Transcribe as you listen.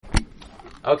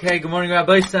Okay, good morning,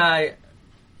 Rabbi Isai.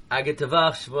 Agit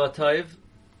Tavach, Shavua Tov.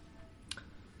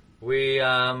 We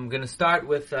going to start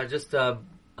with just a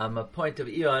point of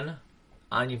Ion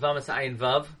on Yivamas Ayin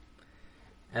Vav,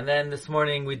 and then this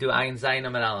morning we do Ayin Zayin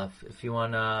Amud Aleph. If you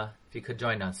could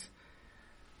join us.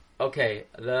 Okay,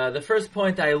 the first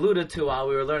point I alluded to while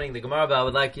we were learning the Gemara, but I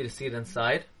would like you to see it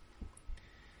inside.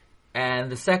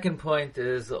 And the second point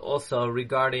is also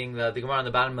regarding the Gemara on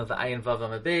the bottom of Ayin Vav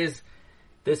Amud Beis.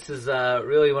 This is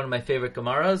really one of my favorite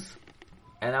Gemaras,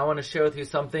 and I want to share with you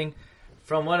something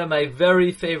from one of my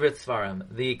very favorite Svarim,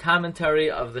 the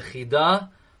commentary of the Chida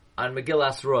on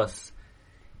Megillas Rus.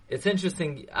 It's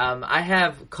interesting, I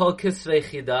have Kol Kisvei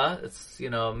Chida, it's,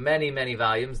 many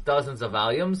volumes, dozens of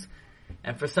volumes,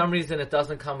 and for some reason it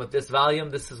doesn't come with this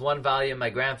volume. This is one volume my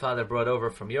grandfather brought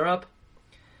over from Europe.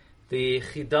 The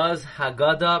Chida's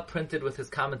Haggadah, printed with his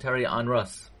commentary on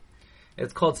Rus.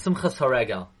 It's called Simchas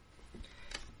Haregel.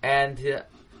 And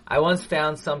I once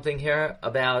found something here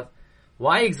about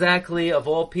why exactly, of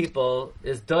all people,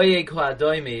 is Doeg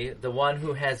Ha'adoimi the one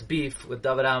who has beef with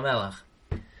David HaMelech?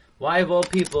 Why, of all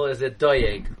people, is it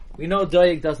Doeg? We know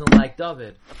Doeg doesn't like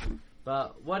David,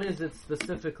 but what is it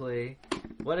specifically?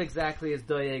 What exactly is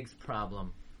Doeg's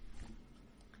problem?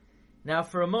 Now,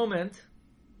 for a moment,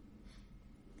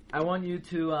 I want you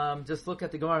to just look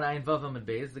at the Gemara in Ayin Vav Amud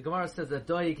Beis. The Gemara says that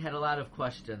Doeg had a lot of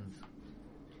questions.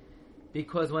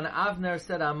 Because when Avner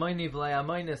said Amoini v'lei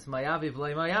Amoinis, Mayavi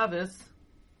v'lei Mayavis,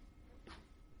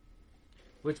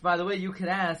 which, by the way, you could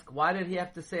ask, why did he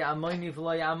have to say Amoini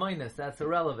v'lei Amoinis? That's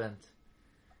irrelevant.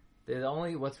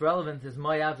 What's relevant is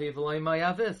Mayavi v'lei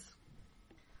Mayavis.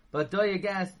 But Doeg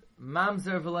asked,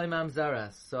 Mamzer v'lei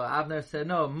Mamzeres. So Avner said,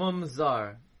 no,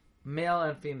 Mumzar, male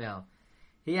and female.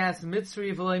 He asked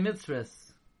Mitzri v'lei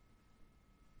Mitzris.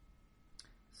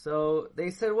 So they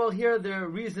said, well, here the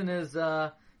reason is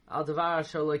and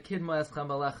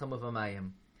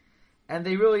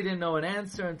they really didn't know an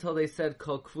answer until they said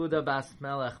Kol Kvuda Bas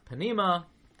Melech Panima.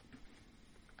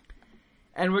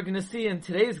 And we're going to see in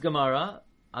today's Gemara,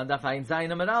 on Daf Ayin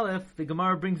Zayin Amud Aleph, the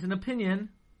Gemara brings an opinion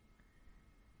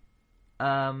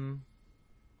that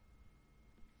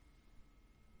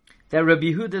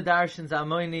Rabbi Yehuda darshans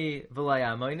Amoini v'lai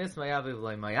Amoinis, Mayavi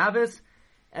v'lai Mayavis,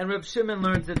 and Reb Shimon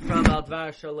learns it from Al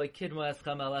Dvar Shaloi Kidmo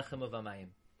Eschem Alechem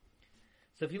Uvamayim.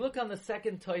 So if you look on the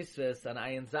second Tosfos on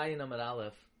Ayin Zayin Amud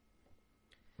Aleph,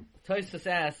 Tosfos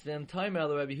asks, "V'im Tomer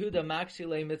le Rabbi Yehuda Makshi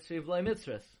le Mitzri v'le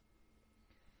Mitzris."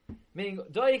 Meaning,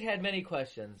 Doeg had many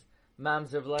questions: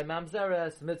 Mamzer v'le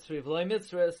Mamzeres, Mitzri v'le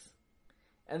Mitzris,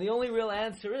 and the only real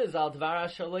answer is Al Dvar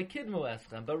Shaloi Kidmo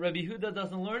Eschem. But Rabbi Yehuda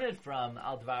doesn't learn it from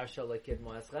Al Dvar Shaloi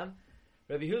Kidmo Eschem.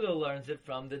 Rabbi Yehuda learns it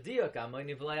from the Diuk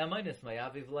Amoini v'le Amoinis,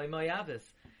 Mayavi v'le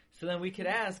Mayavis. So then we could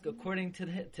ask, according to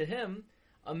him,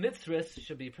 a mitzris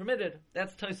should be permitted.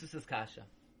 That's Tosfos' kasha.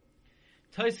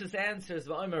 Tosfos answers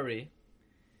v'omari,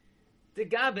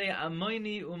 Degabe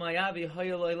amoini umayavi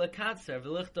hoyoloi lekatzer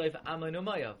v'lichtoiv amoin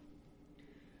umayav.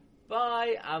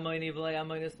 By amoini v'lei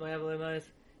amoinis mayav v'lei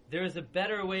there is a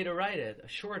better way to write it, a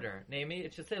shorter. Namely,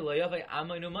 it should say loyave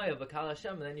amoin umayav v'kal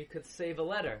Hashem, and then you could save a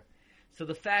letter. So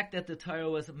the fact that the Torah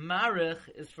was marich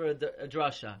is for a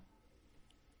drasha.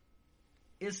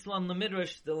 Islam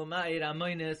l'midrash the l'ma'id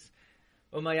amoinis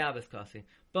Umayavis kasi.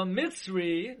 But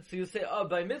Mitzri, so you say,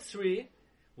 by Mitzri,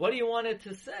 what do you want it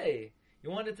to say?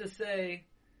 You want it to say,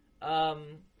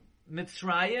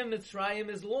 Mitzrayim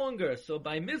is longer. So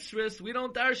by Mitzris, we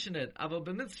don't darshan it. Avo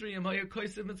by Mitzrayim, hoya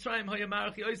koisev Mitzrayim, hoya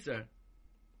marach yoiser.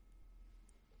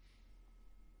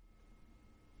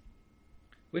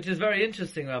 Which is very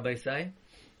interesting, Rabbi Say.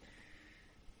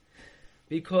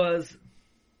 Because,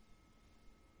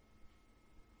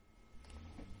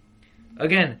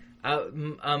 again,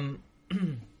 Doeg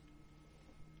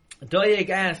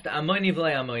asked Amoni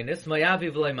v'lei Amoinis,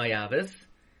 Mayavi v'lei Mayavis.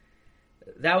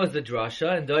 That was the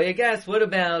drasha. And Doeg asked, what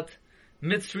about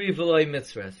Mitzri v'lei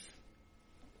Mitzris?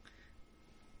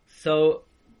 So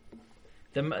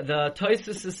the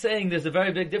Tosfos is saying there's a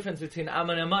very big difference between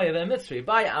Amon Amayav and Mitzri.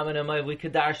 By Amon Amayav we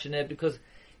could darshan it because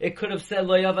it could have said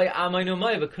Lo Yavai Amon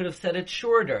Amayav. It could have said it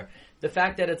shorter. The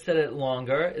fact that it said it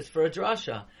longer is for a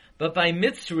drasha. But by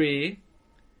Mitzri,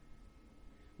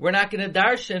 we're not going to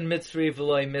darshan Mitzri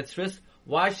v'loi Mitzris.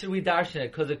 Why should we darshan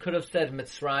it? Because it could have said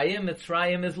Mitzrayim.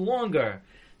 Mitzrayim is longer.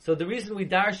 So the reason we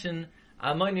darshan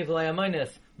Amoni v'loi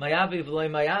Amonis, Mayavi v'loi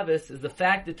Mayavis is the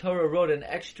fact the Torah wrote an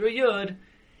extra yud,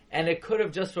 and it could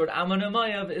have just wrote Amon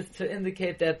Amayav is to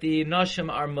indicate that the Nashim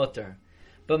are mutter.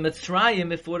 But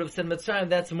Mitzrayim, if it would have said Mitzrayim,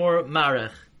 that's more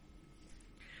marech.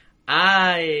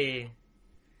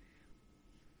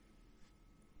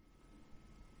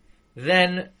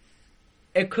 Then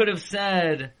it could have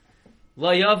said Lo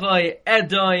yavai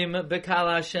Edoim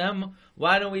Bekal Hashem.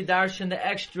 Why don't we darshan the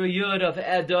extra yud of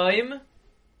Edoim?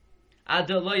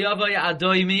 Lo yavai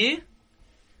Adoimi.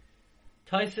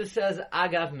 Tosfos says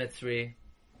Agav Mitzri.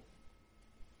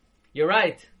 You're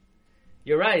right.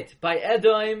 By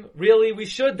Edoim, really we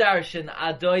should darshan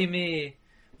Adoimi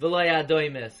v'lo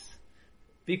Adoimis.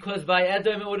 Because by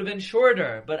Edoim it would have been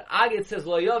shorter. But it says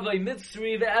Lo yavai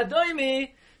Mitzri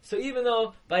ve'Adoimi. So even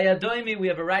though by Adoimi we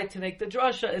have a right to make the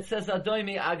drasha, it says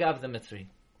Adoimi Agav the Mitzri.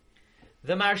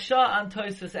 The Marsha on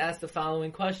Tosfos asked the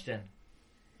following question.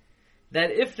 That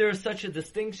if there is such a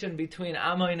distinction between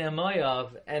Ammon and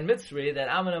Moav and Mitzri, that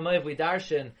Ammon and Moav we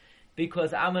darshan,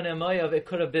 because Ammon and Moav it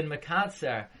could have been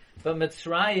Mekatzer, but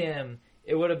Mitzrayim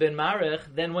it would have been Marich,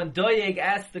 then when Doeg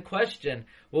asked the question,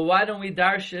 well, why don't we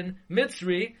darshan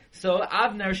Mitzri? So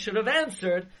Avner should have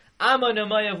answered, Ammon and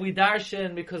Moav we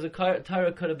darshan because the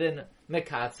Torah could have been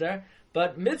Mekatzer,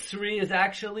 but Mitzri is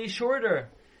actually shorter,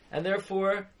 and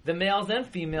therefore the males and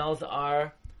females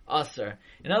are Aser.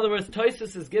 In other words,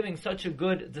 Tosfos is giving such a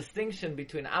good distinction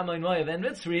between Ammon, Moav, and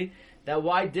Mitzri that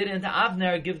why didn't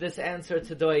Avner give this answer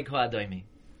to Doeg Ha'adoimi?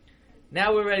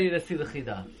 Now we're ready to see the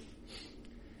Chidah.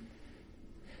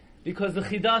 Because the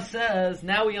Chidah says,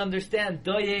 now we understand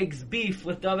Doeg's beef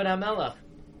with David HaMelech.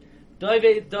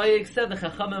 Doeg said the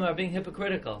Chachamim are being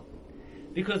hypocritical.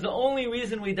 Because the only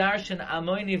reason we darshan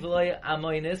Amoini v'loy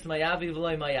Amoinis, Mayavi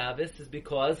v'loy Mayavis, is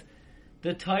because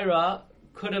the Torah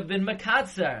could have been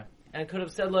Mekatzer, and could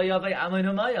have said Lo Yavai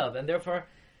Amoinu Mayav, and therefore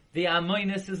the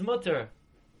Amoinis is mutter.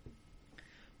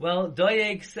 Well,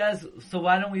 Doeg says, so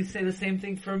why don't we say the same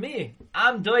thing for me?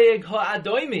 I'm Doeg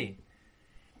Ha'adoimi.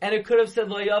 And it could have said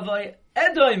Lo Yavai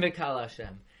Edoim Bekal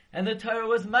Hashem. And the Torah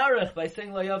was Marich by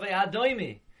saying Lo Yavai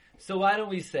Adoimi. So why don't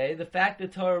we say, the fact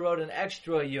that Torah wrote an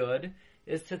extra yud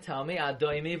is to tell me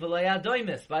Adoimi v'lo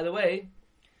Adoimis. By the way,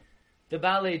 the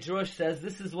Balei Drush says,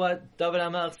 this is what David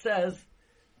HaMelech says,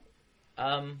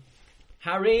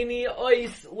 Hareini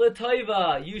ois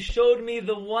l'toiva. You showed me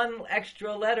the one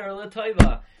extra letter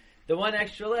l'toiva. The one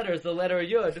extra letter is the letter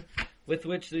Yud, with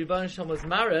which the Rebbeinu Shalom was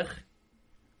marich.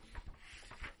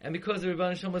 And because the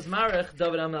Rebbeinu Shalom was marich,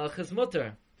 David HaMelech is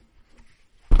mutter.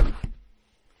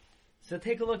 So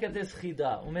take a look at this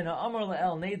chida. Umin ha'amar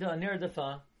le'el neida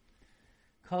nirdafa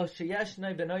kol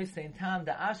sheyeshnei b'noi sein tam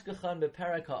da ashkechan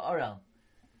beperek ha'orel.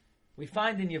 We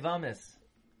find in Yevamis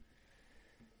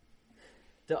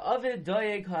the Ovid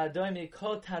Doeg Ha'adoimi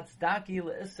Ko Tatzdaki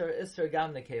L'Isser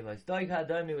Gam Nekevos. Doeg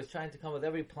Ha'adoimi was trying to come with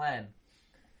every plan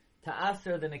to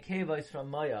aser the Nekevos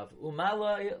from Moav.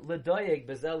 Umala L'Doeg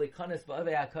Bezel L'Konis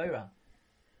Ba'avei HaKoira.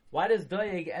 Why does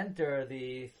Doeg enter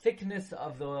the thickness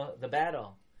of the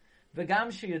battle?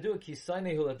 V'gam she'yadu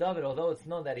Kisoinehu LeDavid, although it's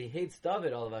known that he hates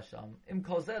David, all of Hashem. Im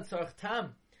Kol Zeh Tzarech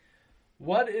Tam.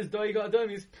 What is Doeg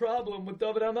Ha'adoimi's problem with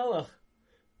David HaMelech?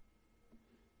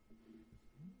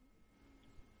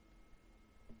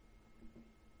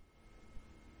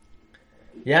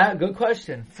 Yeah, good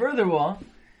question. Furthermore,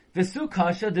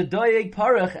 V'sukasha the Doeg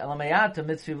Parach Elamayata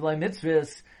Mitzri V'loi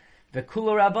Mitzris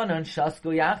V'kula Rabbanon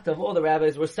Shasku Yachtav. All the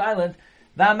rabbis were silent.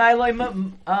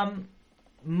 V'amayloi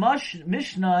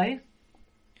Mishnai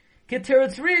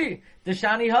Ketiratzri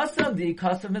Deshani Hasam Di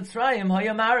Kasav Mitzrayim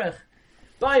Hayamarach.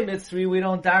 By Mitzri we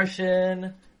don't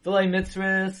darshan V'loi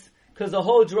Mitzris, because the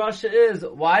whole drasha is,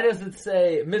 why does it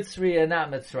say Mitzri and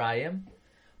not Mitzrayim?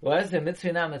 Why is it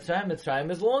Mitzri not Mitzrayim? Mitzrayim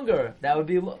is longer. That would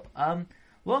be longer.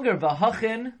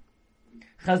 V'hachin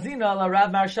Chazina la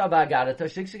Rav Marsha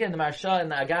ba'Agarata. Again, the Marsha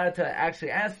and the Agarata actually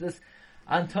asked this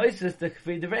on Tosfos the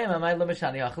Kfir Devreim Amay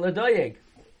L'Mashani Achla Doeg.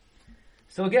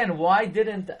 So again, why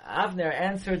didn't Avner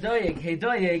answer Doeg? Hey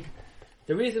Doeg,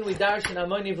 the reason we darshan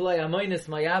Amoni v'loi Amoinis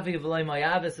Mayavi v'loi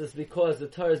Mayavis is because the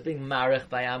Torah is being marich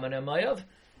by Ammon and Moav,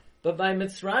 but by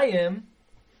Mitzrayim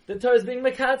the Torah is being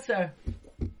Mekatzer.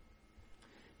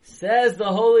 Says the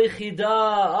Holy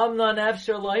Chida, Amnon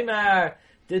Efsher Loimar,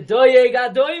 the Doeg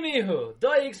Adoimihu.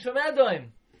 Doeg's from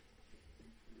Edom.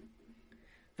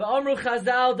 V'amru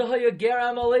Chazal, Dehoya Ger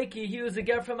Amaleki, he was a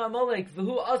Ger from Amalek.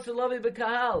 V'hu Asur Lavi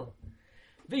B'Kahal.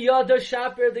 V'yada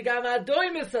Shaper, the Gam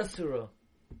Adoimis Asura.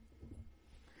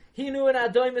 He knew an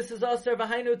Adoimis is Asur,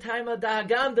 V'hainu Taima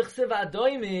Dahagam D'chsiv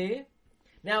Adoimi.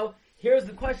 Now, here's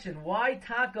the question. Why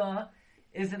Taka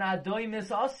is an Adoimis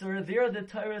Asur? There the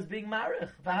Torah is being marich.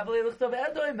 V'havali l'chtav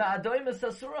Adoim, V'adoimis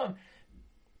Asuram.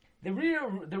 The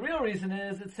real reason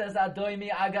is it says Adoimi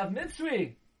Agav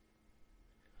Mitzri.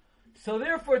 So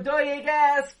therefore Doeg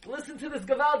asked, listen to this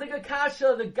Gavaldig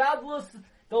Akasha, the godless,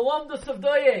 the lumdus of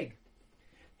Doeg.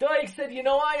 Doeg said, you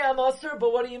know I am Asur,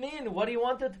 but what do you mean? What do you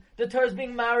want? The Torah is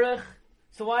being marich,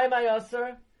 so why am I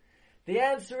Asur? The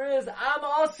answer is, I'm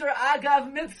Asur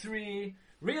Agav Mitzri,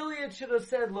 Really, it should have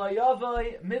said Lo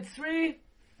Yavai Mitzri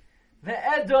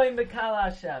ve'Edoim B'Kal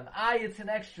Hashem. It's an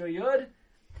extra yud.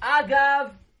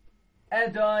 Agav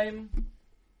Edoim.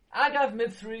 Agav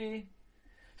Mitzri.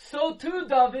 So too,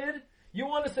 David, you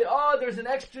want to say, there's an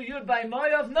extra yud by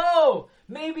Moav? No!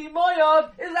 Maybe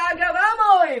Moav is Agav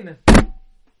Amoin!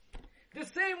 The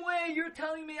same way you're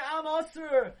telling me I'm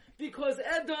Asur because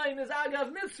Edoim is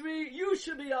Agav Mitzri, you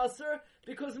should be Asur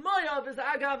because Moav is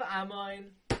Agav Amoin.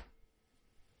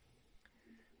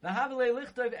 V'havlei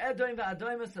lichtov Edoim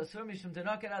v'Adoim es Asur mishum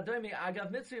denoket Adoimi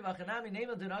Agav Mitzri v'chanami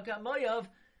neimel denoket Moav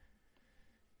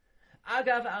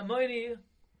Agav Amoini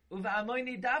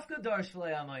Uva-Amoini Dafka Dorsh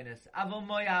V'lei Amoinis Avo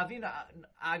Moavin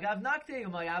Agav Nakte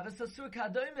Umoav es Asur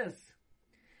Kadoimis.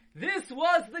 This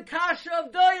was the kasha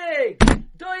of Doeg.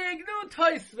 Doeg knew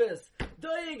Toisvis.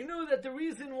 Doeg knew that the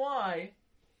reason why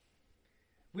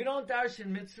we don't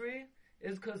darshan Mitzri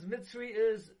is because Mitzri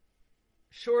is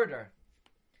shorter.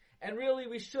 And really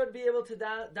we should be able to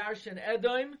darshan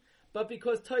Edom, but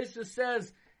because Toisvis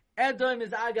says Edom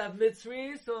is Agav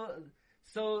Mitzri,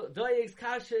 so Doeg's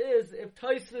kasha is, if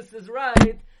Toisvis is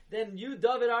right, then you,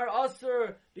 David, are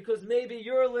Asur, because maybe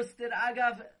you're listed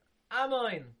Agav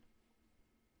Amoin.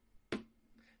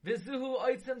 Vizuhu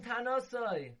oitzem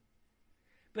tanosai.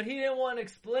 But he didn't want to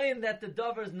explain that the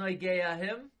Dover's noigeya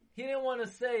him. He didn't want to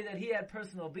say that he had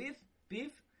personal beef.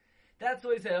 That's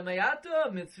why he said,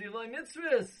 Amayata, mitzri v'loi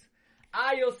mitzris.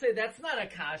 You'll say, that's not a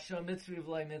kasha, mitzri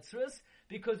v'loi mitzris,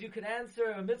 because you can answer,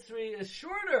 a mitzri is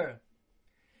shorter.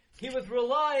 He was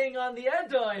relying on the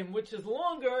Edom, which is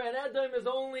longer, and Edom is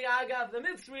only Agav the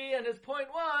mitzri, and his point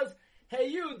was, hey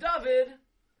you, David,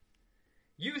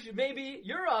 maybe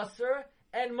you're Asur,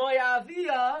 and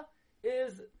Moavia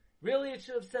is, really it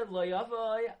should have said Lo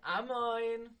Yavai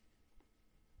Amoin.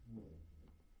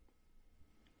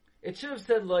 It should have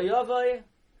said Lo Yavai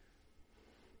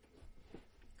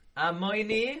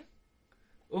Amoini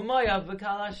Umoav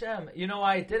B'Kal Hashem. You know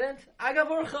why it didn't? Agav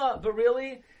Orcha. But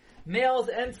really, males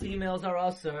and females are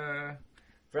Asur.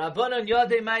 Rabbanon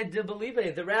Yodei Mai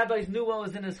Dibelibe. The rabbis knew what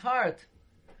was in his heart.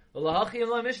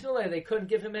 They couldn't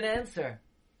give him an answer.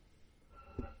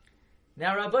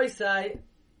 Now Rabbi say,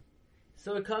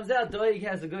 so it comes out Doeg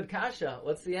has a good kasha.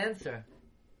 What's the answer?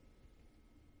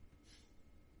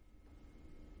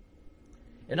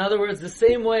 In other words, the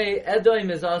same way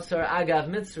Edom is Asur Agav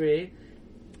Mitzri,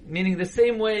 meaning the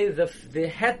same way the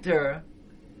heter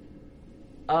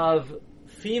of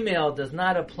female does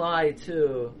not apply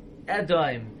to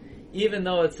Edom, even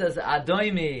though it says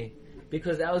Adoimi,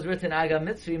 because that was written Agav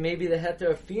Mitzri, maybe the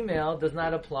heter of female does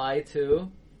not apply to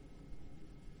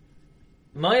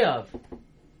Moav.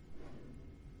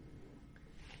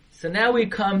 So now we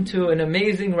come to an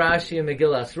amazing Rashi in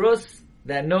Megillas Rus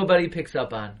that nobody picks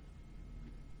up on.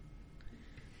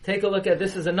 Take a look at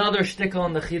this. Is another shtickle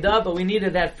in the Chidah, but we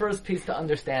needed that first piece to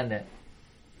understand it.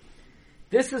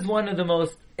 This is one of the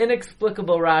most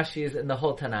inexplicable Rashis in the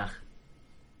whole Tanakh.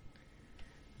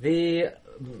 The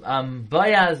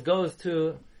Bayaz goes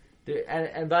to,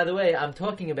 and by the way, I'm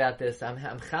talking about this.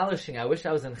 I'm chalishing. I wish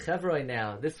I was in Chevron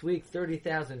now. This week,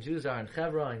 30,000 Jews are in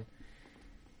Chevron.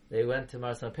 They went to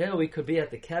Mar Sampeo. We could be at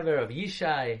the kever of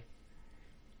Yishai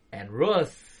and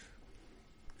Rus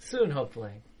soon,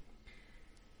 hopefully.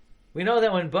 We know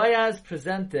that when Bayaz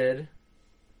presented,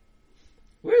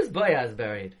 where's Bayaz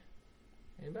buried?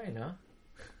 Anybody know?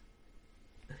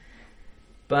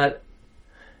 But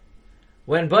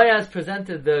when Bayaz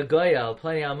presented the Goyal,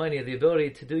 Pliny Almani, the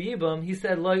ability to do Yibum, he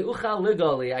said, Loi uchal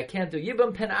ligoli, I can't do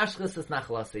Yibum, pen ashlis es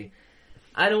nachlasi.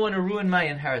 I don't want to ruin my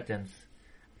inheritance.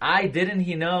 Didn't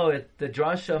he know it, the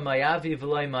drasha Mayavi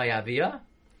v'loi Mayavia?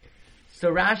 So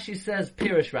Rashi says,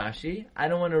 Pirish Rashi, I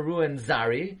don't want to ruin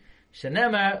Zari.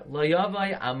 Shenemar, lo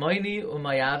yavai amoini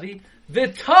umayavi.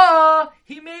 V'ta,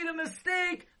 he made a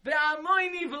mistake.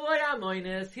 Ve'amoini v'loi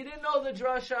amoinis. He didn't know the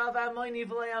drasha of amoini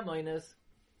v'loi amoinis.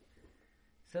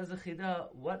 Says the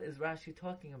Chidah, what is Rashi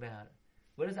talking about?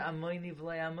 What does amoini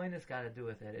v'loi amoinis got to do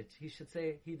with it? He should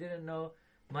say he didn't know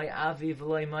my avi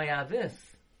v'loi my avis.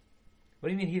 What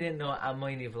do you mean he didn't know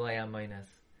amoini v'loi amoinis?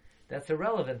 That's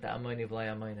irrelevant to amoini v'loi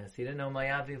amoinis. He didn't know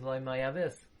my avi v'loi my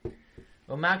avis.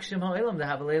 Umakshim ha'ilam to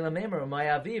have a leila memer my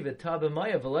avi v'ta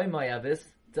b'maya v'loi my avis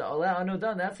to ola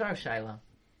anodan. That's our shaila.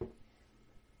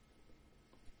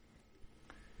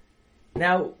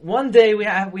 Now, one day we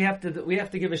have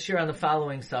to give a shir on the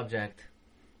following subject.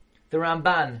 The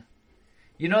Ramban.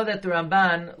 You know that the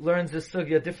Ramban learns this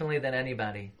sugya differently than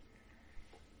anybody.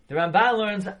 The Ramban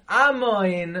learns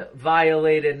Amoin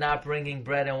violated not bringing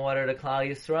bread and water to Klal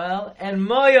Yisrael, and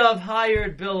Moav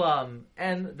hired Bilam,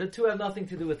 and the two have nothing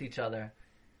to do with each other.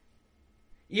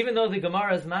 Even though the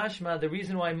Gemara is mashma, the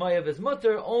reason why Mayav is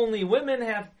mutter, only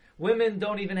women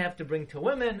don't even have to bring to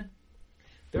women.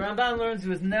 The Ramban learns there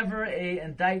was never a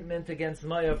indictment against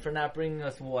Mayav for not bringing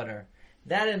us water.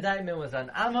 That indictment was on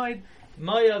Amoid.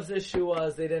 Mayav's issue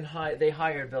was they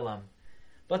hired Bilam.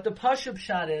 But the Pashup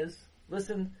shot is,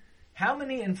 listen, how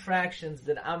many infractions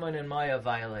did Ammon and Mayav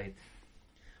violate?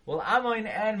 Well, Ammon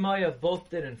and Mayav both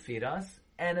didn't feed us,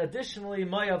 and additionally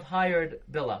Mayav hired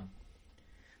Bilam.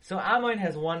 So Ammon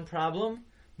has one problem,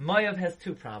 Mayav has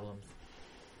two problems.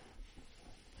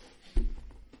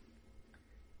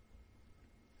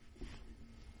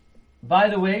 By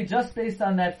the way, just based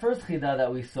on that first chidah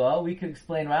that we saw, we could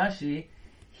explain Rashi.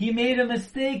 He made a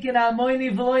mistake in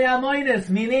Amoini v'loy Amoinis,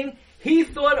 meaning he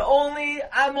thought only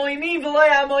Amoini v'loy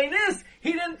Amoinis.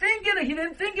 He didn't think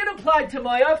it applied to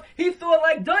Mayav. He thought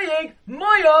like Doyeg,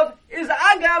 Mayav is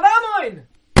Agav Amoin.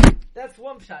 That's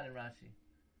one shot in Rashi.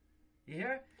 You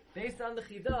hear? Based on the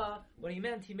chidah, when he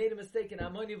meant he made a mistake in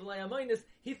Amoini v'loy Amoinis,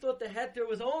 he thought the heter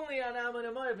was only on Amon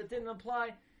and Mayav. It didn't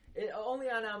apply. Only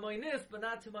on Amoinis, but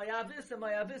not to Mayavis, and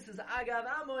Mayavis is Agav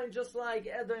Amoin, just like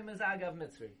Edom is Agav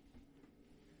Mitzri.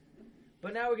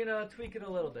 But now we're going to tweak it a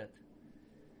little bit.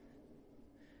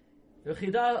 The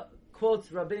Chidah quotes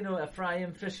Rabbeinu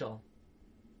Ephraim Fischel.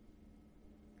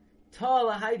 Ta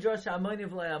lahydrosh Amoini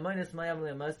v'lay Amoinis Mayav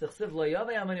le'amas t'chsiv lo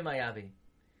yavei Amoni Mayavi.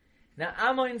 Now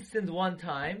Amoin sinned one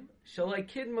time, Shalai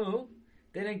Kidmu,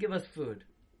 they didn't give us food.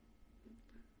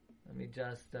 Let me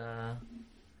just...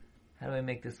 how do I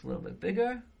make this a little bit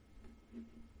bigger?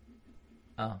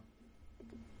 Oh.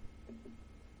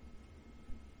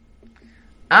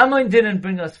 Ammon didn't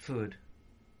bring us food.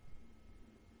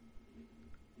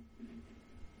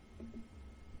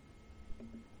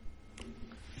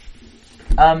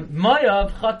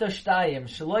 Mayav chata shtayim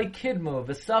shaloi kidmu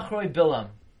v'sachroi bilam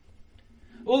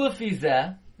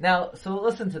ulefizeh. Now, so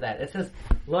listen to that. It says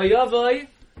lo yavoi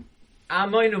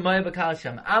Amoin u'Mayav b'Kal.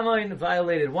 Amoin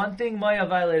violated one thing, Mayav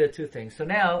violated two things. So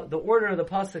now, the order of the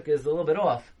pasuk is a little bit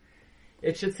off.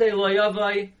 It should say, Lo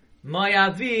Yavai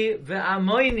Mayavi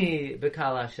ve'Amoini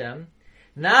b'Kal Hashem.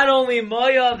 Not only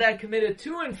Mayav that committed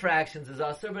two infractions is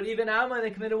Asr, but even Amoin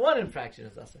that committed one infraction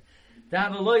is Asr.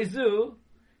 Dahav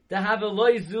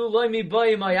loizu loy mi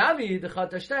boy Mayavi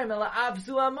d'chata shtayim ela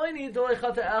avzu Amoini d'loy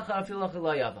chata elcha afilach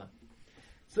lo yava.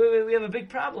 So we have a big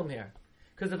problem here.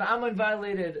 Because if Amoin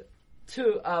violated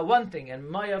one thing, and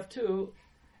Mayav two,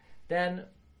 then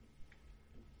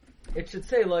it should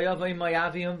say Lo Yavai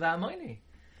Mayavim v'Amoini.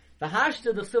 The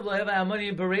Hashta the Siv Lo Yavai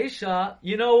Amoini Bereisha.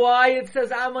 You know why it says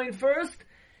Amoin first?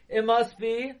 It must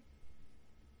be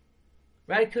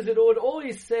right because it would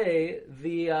always say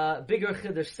the bigger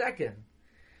chiddush second.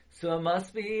 So it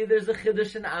must be there's a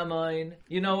chiddush in Amoin.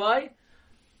 You know why?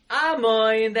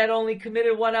 Amoin that only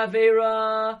committed one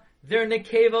avera, their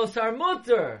nekevos are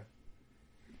mutter.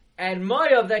 And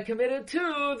Mayav that committed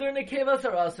two, their nekevas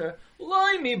are aser.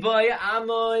 Loi mi boy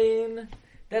Amoin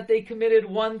that they committed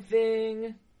one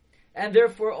thing, and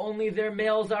therefore only their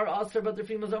males are aser, but their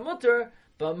females are mutter.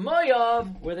 But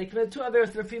Mayav, where they committed two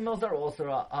averes, their females are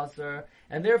also aser,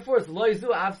 and therefore it's loi zu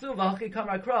afsu v'haki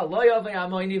kamar kra loi avei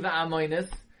Amoini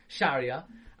v'Amoinis sharia.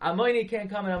 Amoini can't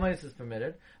come and Amoinis is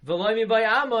permitted. V'loi mi boy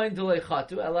Amoin d'loi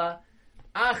chatu ela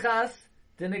achas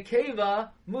de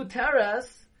nekeva mutares.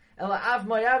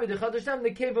 Like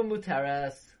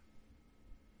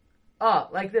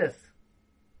this.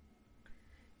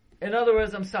 In other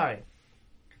words, I'm sorry.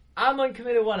 Ammon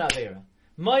committed one Avera.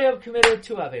 Mayav committed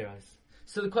two Averas.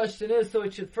 So the question is, so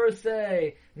it should first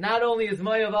say, not only is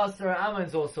Mayav Aser,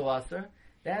 Ammon's also Aser.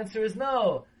 The answer is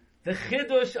no. The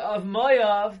Chidush of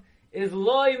Mayav is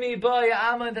Loi mi boy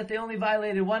Ammon that they only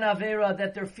violated one Avera,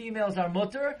 that their females are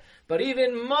mutter. But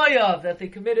even Mayav, that they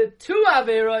committed two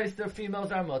Averos, their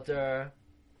females are mutter.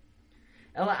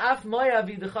 Ela af Mayav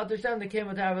v'dechat Hashem they came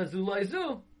with Havazu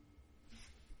loizu.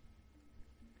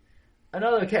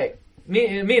 Another, okay,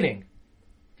 meaning,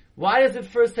 why does it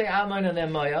first say Ammon and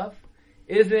then Mayav?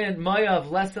 Isn't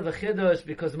Mayav less of a Chiddush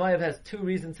because Mayav has two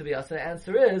reasons to be Asa? The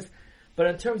answer is, but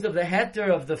in terms of the heter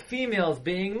of the females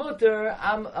being mutter,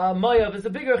 Mayav is a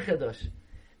bigger Chiddush.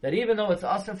 That even though it's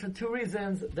awesome for two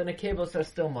reasons, the nekevos are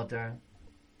still mutter.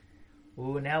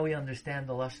 Ooh, now we understand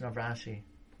the lashon of Rashi.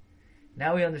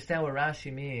 Now we understand what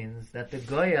Rashi means, that the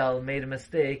Goyal made a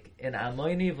mistake in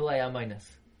Amoini v'lei Amoinis.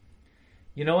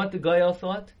 You know what the Goyal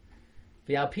thought?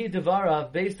 V'alpi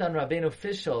devarav, based on Rabbeinu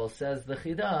Fischel, says the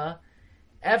Chidah,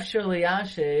 Efsher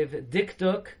liyashev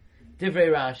dikduk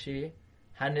divrei Rashi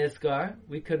hanizgar.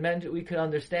 We could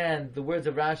understand the words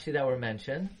of Rashi that were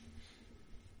mentioned.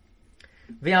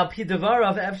 V'alpi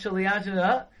devarav efsher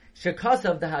liyashev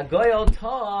shekasav the hagoyal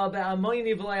ta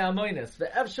be'amoini v'lei Amoinis.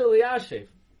 V'efsher liyashev.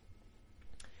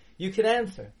 you can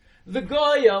answer. The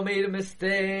Goya made a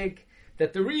mistake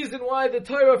that the reason why the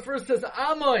Torah first says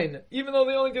Amoin, even though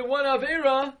they only did one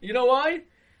Avera, you know why?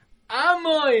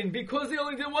 Amoin, because they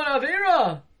only did one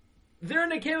Avera. Their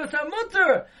Nekevas are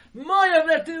mutter. Moav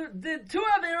that did two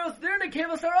Averos, their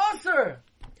Nekevas are aser.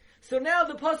 So now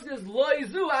the pasuk is Lo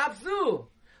Yizu Abzu.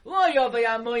 Lo Yavai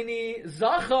Amoini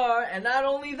Zachar, and not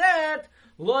only that,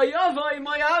 Lo Yavai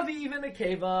Moavi even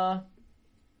Nekeva.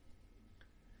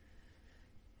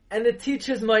 And it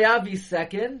teaches Moavi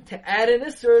second to add an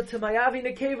Isser to Moavi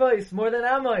Nekeva more than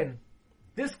Amoin.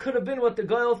 This could have been what the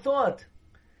Goyal thought.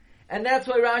 And that's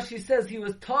why Rashi says he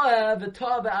was Ta'ah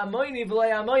Amoini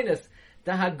V'lay Amoinis.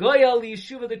 The Hagoyal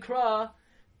Yeshuva the Kra,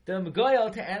 the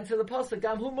Goyal to answer the pasuk.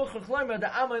 Gam hu muchach lomer the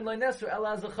Amoin lo nesur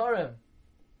ela zacharim.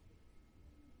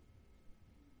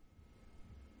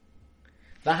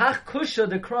 V'hach kusha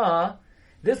the Kra.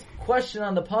 This question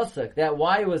on the pasuk that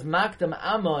why it was makdam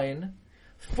Amoin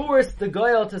forced the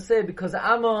Goyal to say because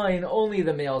Amoin only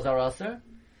the males are aser,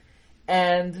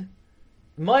 and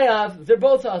Moav they're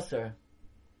both aser.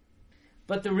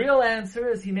 But the real answer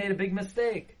is he made a big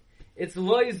mistake. It's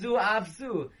loizu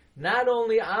avzu. Not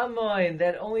only Amoin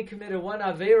that only committed one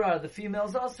avera, the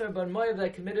females aser, but Moav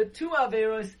that committed two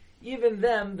averos, even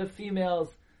them, the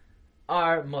females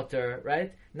are mutter,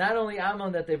 right? Not only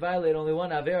Ammon that they violate only one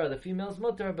avera, the females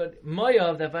mutter, but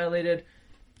Moav that violated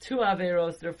two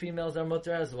averos, their females are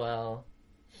mutter as well.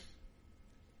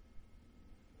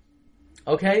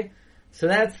 Okay, so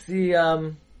that's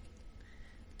the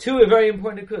two very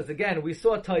important kudos. Again, we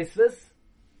saw Tosfos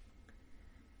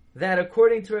that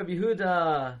according to Rabbi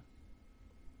Yehuda,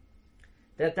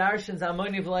 that darshans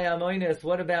Amoni v'lay Amonis,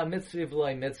 what about Mitzri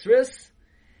v'lay Mitzris?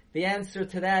 The answer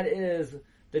to that is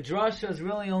the drasha is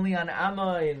really only on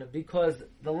Amoin because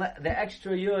the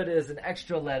extra yud is an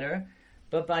extra letter,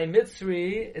 but by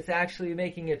Mitzri it's actually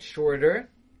making it shorter.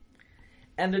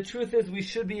 And the truth is we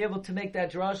should be able to make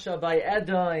that drasha by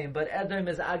Edom, but Edom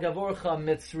is Agavorcha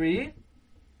Mitzri.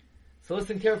 So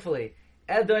listen carefully.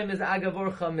 Edom is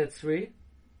Agavorcha Mitzri.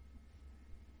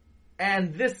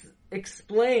 And this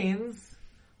explains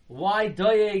why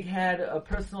Doeg had a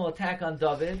personal attack on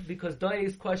David, because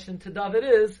Doeg's question to David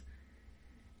is,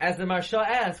 as the Marsha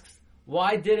asks,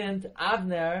 why didn't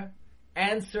Avner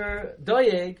answer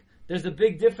Doeg? There's a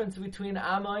big difference between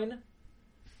Amoin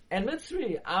and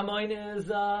Mitzri. Amoin is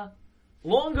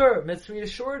longer, Mitzri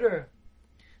is shorter.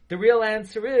 The real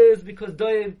answer is because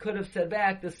Doeg could have said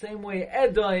back the same way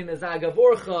Edom is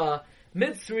Agavorcha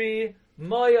Mitzri,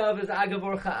 Moav is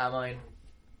Agavorcha Amoin.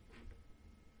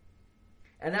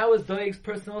 And that was Doeg's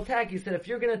personal attack. He said, if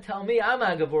you're going to tell me I'm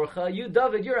Agavorcha, you,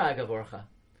 David, you're Agavorcha.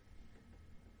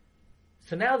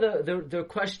 So now the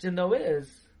question though is,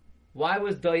 why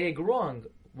was Doeg wrong?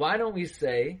 Why don't we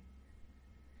say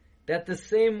that the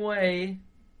same way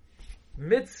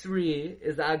Mitzri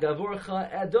is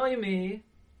Agavorcha Edoimi,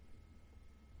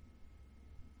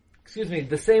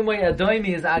 the same way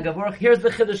Edoimi is Agavorcha. Here's the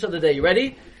Chiddush of the day. You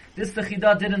ready? This the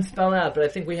Chidah didn't spell out, but I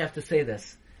think we have to say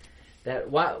this. That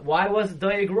why was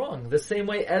Doeg wrong? The same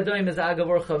way Edom is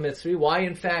Agavorcha Mitzri, why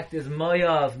in fact is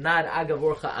Moav not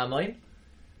Agavorcha Amoin?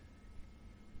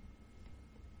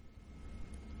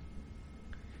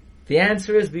 The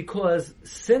answer is because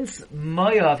since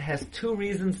Moav has two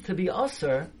reasons to be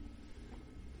Aser,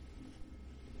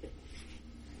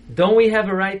 don't we have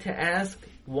a right to ask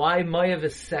why Moav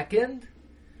is second?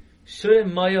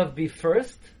 Shouldn't Moav be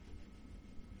first?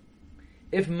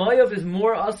 If Moav is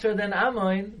more Aser than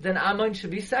Amoin, then Amoin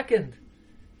should be second.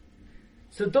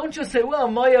 So don't just say, well,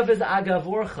 Moav is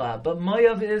Agavorcha, but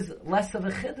Moav is less of a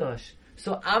Chiddush.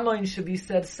 So Amoin should be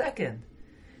said second.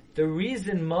 The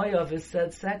reason Moav is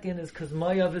said second is because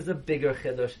Moav is a bigger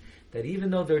Chiddush. That even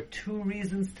though there are two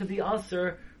reasons to be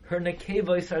Aser, her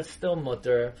Nekevos are still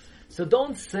mutter. So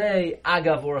don't say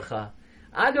Agavorcha.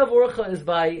 Agavorcha is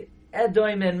by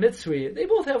Edom and Mitzri. They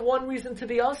both have one reason to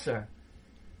be Aser.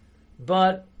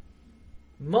 But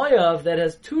Moav that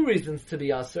has two reasons to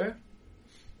be Aser,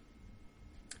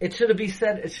 it should have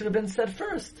been said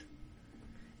first.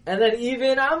 And then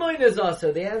even Amoin is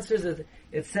Aser. The answer is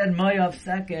it said Moav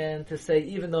second to say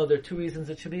even though there are two reasons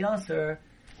it should be Aser,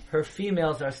 her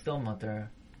females are still mutter.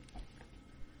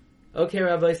 Okay,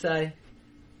 Rabbi Sai.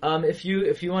 If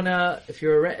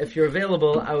you're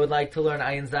available, I would like to learn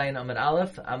Ayin Zayin Amud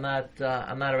Aleph. I'm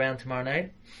not around tomorrow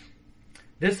night.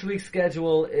 This week's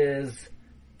schedule is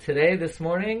today, this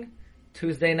morning,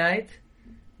 Tuesday night.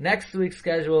 Next week's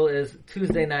schedule is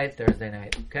Tuesday night, Thursday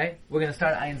night. Okay? We're going to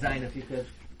start Ayin Zayin if you could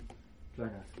join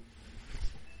us.